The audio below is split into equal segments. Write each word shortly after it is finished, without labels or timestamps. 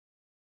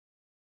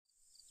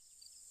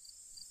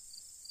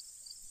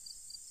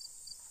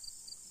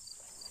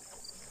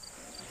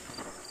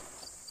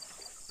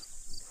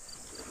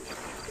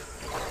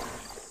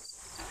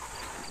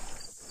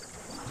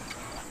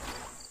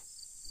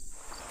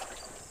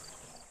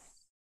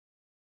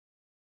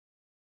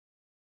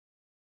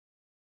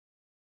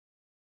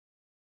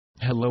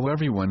Hello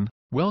everyone,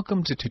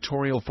 welcome to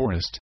Tutorial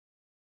Forest.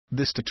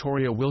 This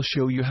tutorial will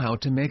show you how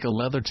to make a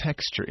leather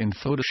texture in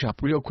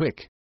Photoshop real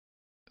quick.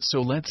 So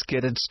let's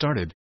get it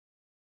started.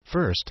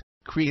 First,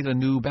 create a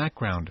new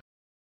background.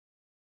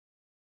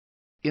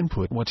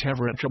 Input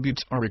whatever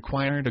attributes are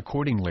required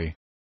accordingly.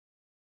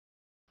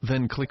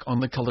 Then click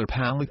on the color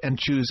palette and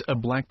choose a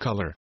black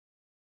color.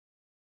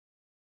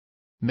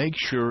 Make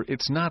sure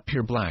it's not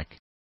pure black.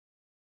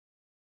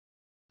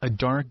 A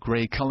dark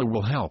gray color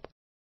will help.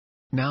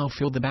 Now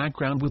fill the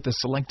background with the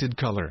selected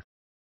color.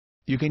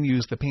 You can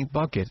use the paint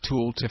bucket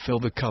tool to fill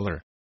the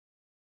color.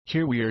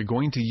 Here we are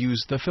going to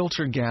use the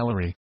filter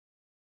gallery.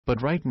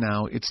 But right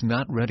now it's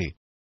not ready.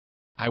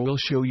 I will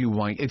show you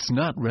why it's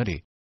not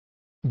ready.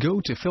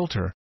 Go to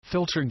Filter,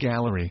 Filter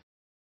Gallery.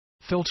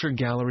 Filter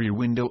Gallery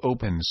window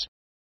opens.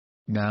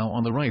 Now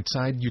on the right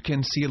side you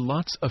can see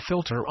lots of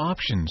filter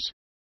options.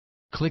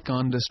 Click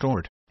on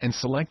Distort, and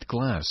select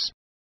Glass.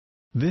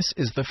 This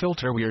is the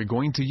filter we are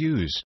going to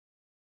use.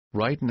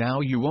 Right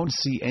now you won't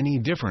see any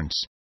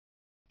difference.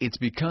 It's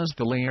because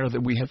the layer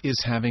that we have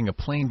is having a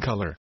plain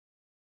color.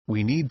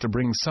 We need to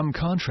bring some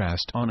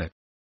contrast on it.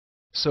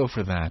 So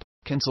for that,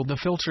 cancel the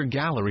Filter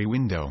Gallery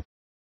window.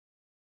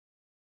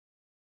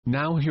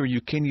 Now here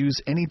you can use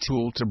any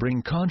tool to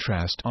bring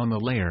contrast on the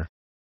layer.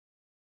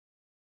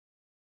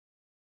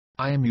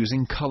 I am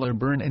using Color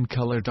Burn and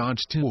Color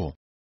Dodge tool.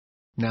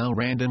 Now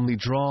randomly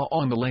draw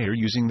on the layer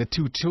using the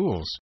two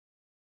tools.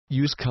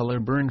 Use Color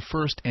Burn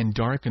first and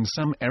darken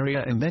some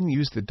area and then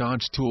use the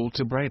Dodge tool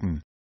to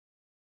brighten.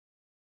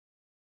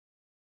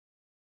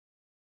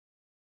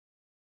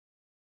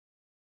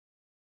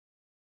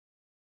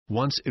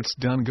 Once it's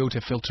done, go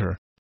to Filter,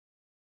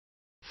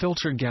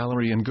 Filter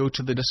Gallery and go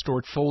to the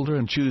Distort folder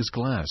and choose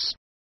Glass.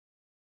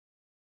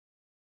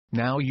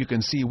 Now you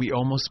can see we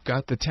almost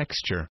got the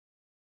texture.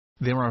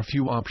 There are a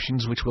few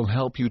options which will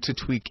help you to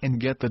tweak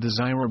and get the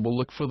desirable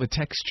look for the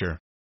texture.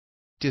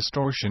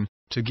 Distortion,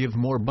 to give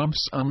more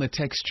bumps on the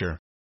texture.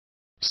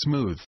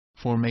 Smooth,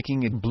 for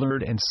making it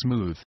blurred and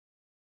smooth.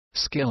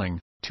 Scaling,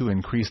 to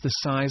increase the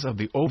size of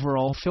the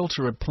overall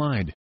filter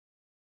applied.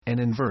 And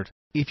invert,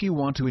 if you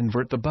want to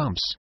invert the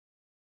bumps.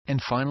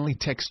 And finally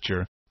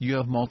texture, you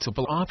have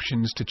multiple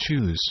options to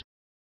choose.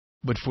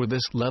 But for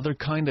this leather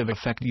kind of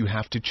effect you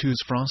have to choose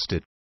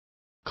frosted.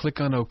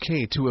 Click on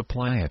OK to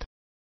apply it.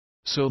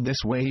 So this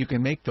way you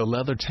can make the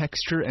leather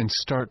texture and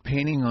start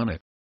painting on it.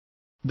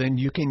 Then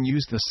you can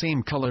use the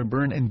same Color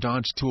Burn and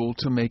Dodge tool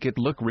to make it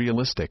look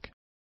realistic.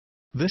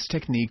 This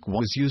technique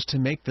was used to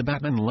make the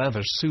Batman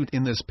leather suit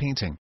in this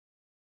painting.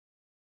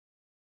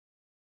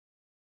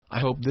 I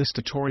hope this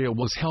tutorial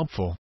was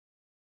helpful.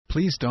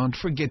 Please don't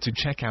forget to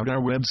check out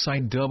our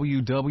website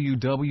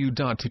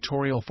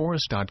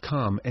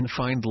www.tutorialforest.com and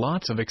find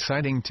lots of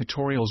exciting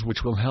tutorials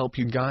which will help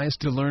you guys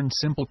to learn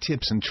simple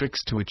tips and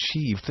tricks to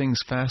achieve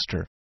things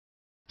faster.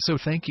 So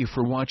thank you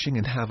for watching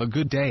and have a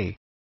good day.